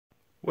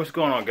What's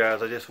going on,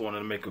 guys? I just wanted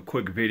to make a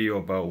quick video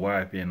about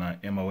why I've been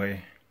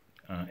MIA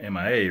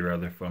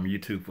rather, from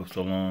YouTube for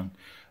so long.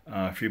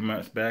 A few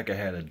months back, I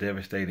had a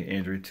devastating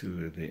injury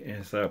to the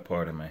inside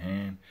part of my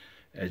hand.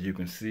 As you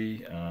can see,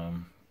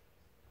 from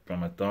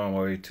my thumb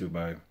all the way to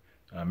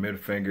my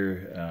middle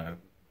finger,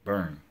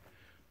 burn.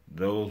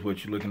 Those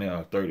what you're looking at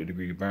are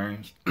 30-degree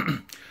burns.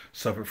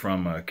 Suffered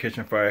from a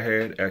kitchen fire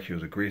head. Actually, it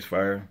was a grease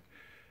fire.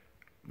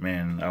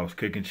 Man, I was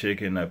cooking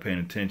chicken, not paying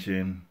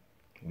attention.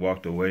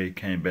 Walked away,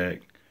 came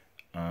back.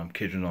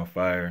 Kitchen on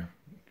fire.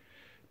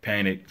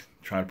 Panicked,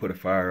 trying to put a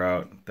fire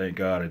out. Thank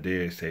God I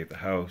did. Saved the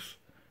house.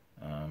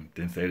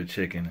 Didn't save the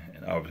chicken,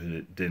 and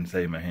obviously didn't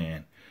save my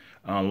hand.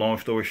 Long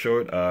story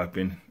short, I've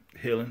been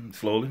healing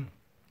slowly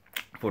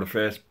for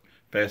the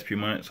past few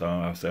months.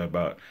 I'll say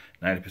about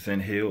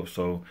 90% healed.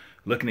 So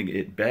looking to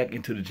get back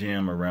into the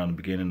gym around the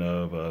beginning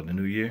of the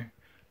new year.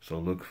 So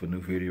look for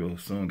new videos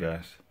soon,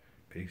 guys.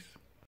 Peace.